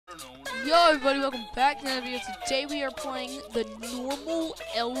Yo everybody, welcome back to another video. Today we are playing the normal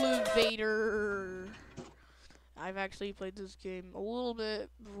elevator. I've actually played this game a little bit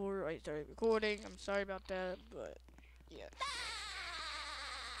before I started recording. I'm sorry about that, but yeah.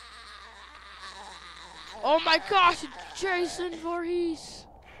 Oh my gosh, it's Jason Voorhees!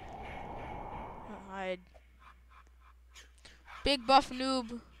 Hide. Big buff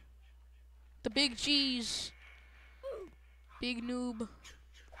noob. The big cheese. Big noob.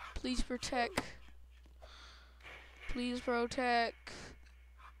 Please protect. Please protect.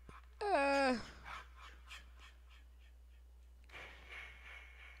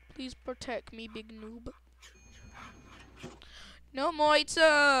 Please protect me, big noob. No more,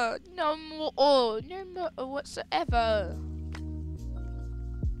 no more, no more whatsoever.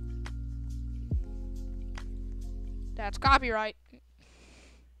 That's copyright.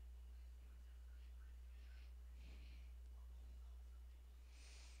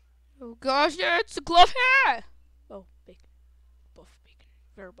 Oh gosh, yeah, it's the glove hair! Oh, bacon. Buff bacon.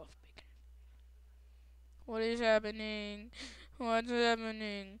 Very buff bacon. What is happening? What's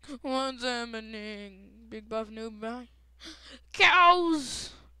happening? What's happening? Big buff noob guy.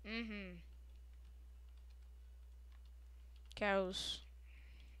 Cows! Cows.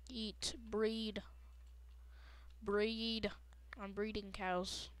 Eat. Breed. Breed. I'm breeding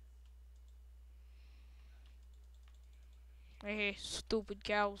cows. Hey, stupid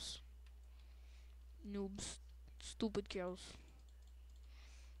cows. Noobs. Stupid cows.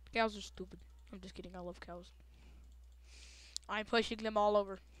 Cows are stupid. I'm just kidding, I love cows. I'm pushing them all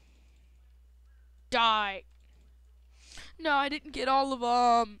over. Die! No, I didn't get all of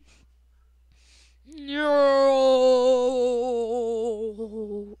them. No!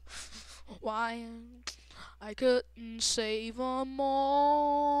 Why? I couldn't save them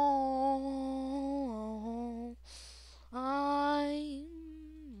all.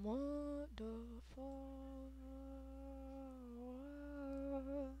 What the fuck?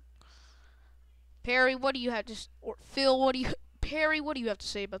 Perry, what do you have to or Phil, Perry, what do you have to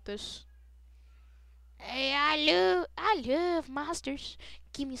say about this? Hey, I love monsters.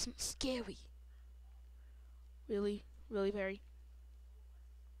 Give me some scary. Really? Really, Perry?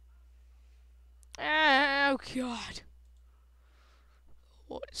 Oh god.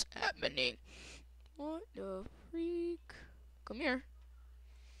 What is happening? What the freak? Come here.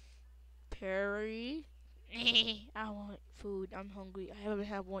 Perry. I want food. I'm hungry. I haven't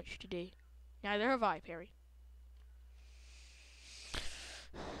had lunch today. Neither have I, Perry.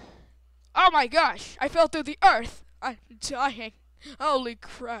 Oh my gosh! I fell through the earth! I'm dying. Holy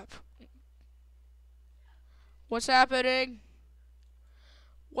crap. What's happening?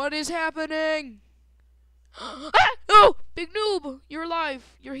 What is happening? Ah! Oh! Big noob! You're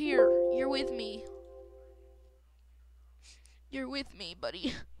alive. You're here. You're with me. You're with me,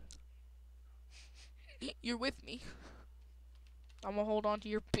 buddy. You're with me. I'm gonna hold on to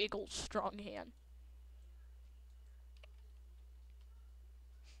your big old strong hand.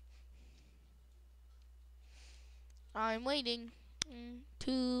 I'm waiting.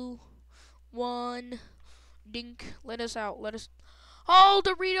 2, 1, dink. Let us out. Let us. Oh,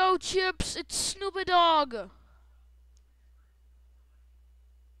 Dorito chips! It's Snoopy Dog.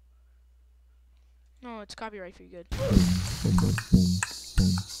 No, it's copyright free. Good.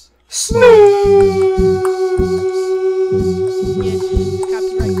 Yes, it's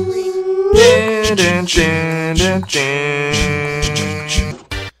copyright free.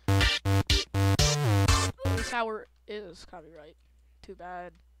 This tower is copyright. Too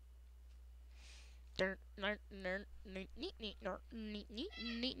bad.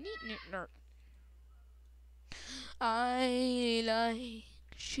 I like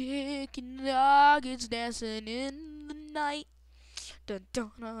chicken nuggets dancing in the night. Dun,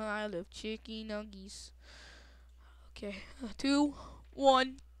 dun, dun, I love chicken nuggets. Okay, 2,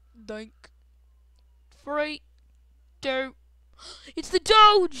 1, dink. 3, 2. It's the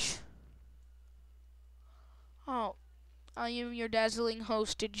Doge! Oh, I am your dazzling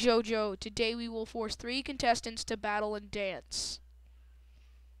host, JoJo. Today we will force 3 contestants to battle and dance.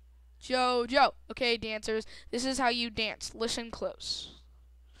 JoJo. Okay, dancers, this is how you dance. Listen close.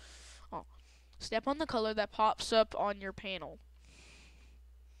 Oh, step on the color that pops up on your panel.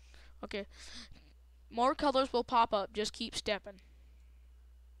 Okay. More colors will pop up. Just keep stepping.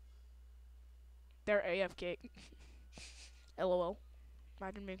 They're AFK. LOL.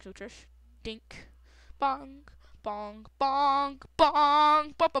 Imagine being so trash. Dink. Bong. Bong. Bong.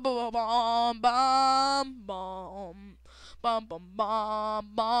 Bong. Bong. Bong. Bong. Bong. Bong. Bum bum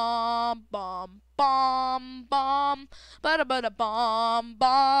bum bum bum bum bum bada bada bum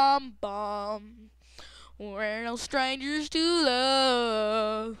bum bum. We're no strangers to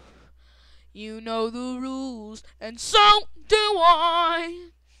love. You know the rules, and so do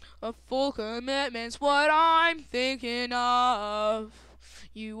I. A full commitment's what I'm thinking of.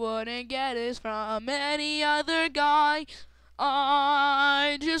 You wouldn't get this from any other guy.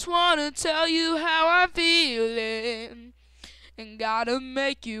 I just wanna tell you how I'm feeling, and gotta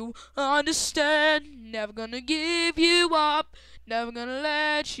make you understand. Never gonna give you up, never gonna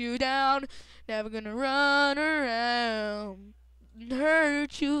let you down, never gonna run around and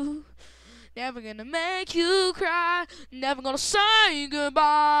hurt you, never gonna make you cry, never gonna say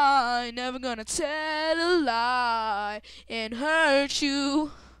goodbye, never gonna tell a lie and hurt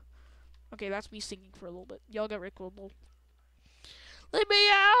you. Okay, that's me singing for a little bit. Y'all get recordable. Let me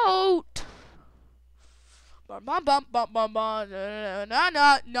out. Bum bum bum bum bum bum. Na na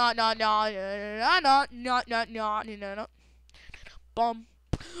na na na na na na na na na. Bum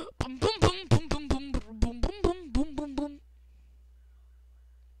bum bum bum bum bum bum bum bum bum bum bum.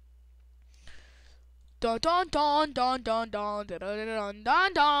 Dun dun dun dun dun dun dun dun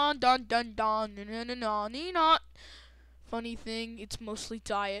dun dun dun dun dun. Funny thing, it's mostly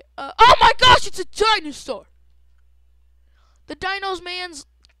diet. Oh my gosh, it's a dinosaur. The dinos man's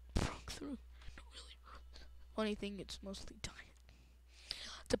broke through. Funny thing, it's mostly diet.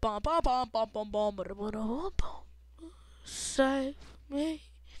 The bomb bomb bomb bomb bomb bomb bomb bomb. Save me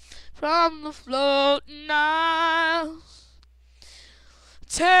from the floating isles.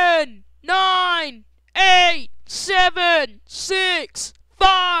 10, 9, 8, 7, 6,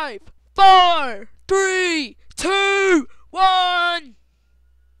 5, 4, 3, 2, 1.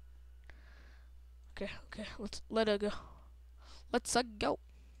 Okay, let's let her go. Let's go.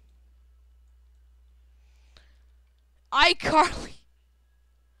 iCarly.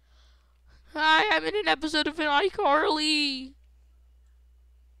 Hi, I'm in an episode of an iCarly.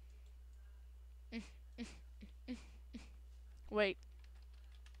 Wait.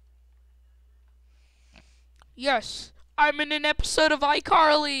 Yes, I'm in an episode of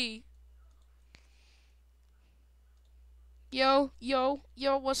iCarly. Yo,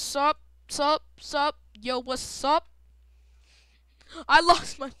 what's up? Sup? Yo, what's up? I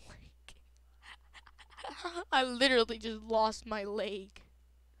lost my leg. I literally just lost my leg.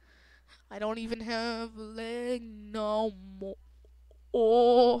 I don't even have a leg no more.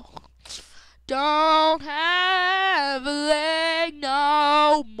 Oh, don't have a leg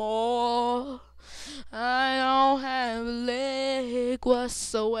no more. I don't have a leg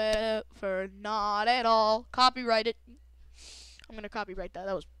whatsoever. Not at all. Copyright it. I'm gonna copyright that.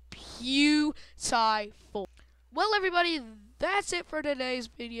 That was beautiful. Well, everybody, that's it for today's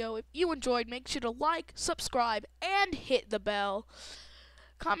video. If you enjoyed, make sure to like, subscribe, and hit the bell.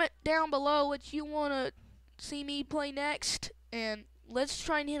 Comment down below what you want to see me play next, and let's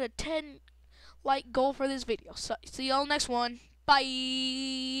try and hit a 10 like goal for this video. So, see y'all next one. Bye.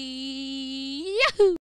 Yahoo!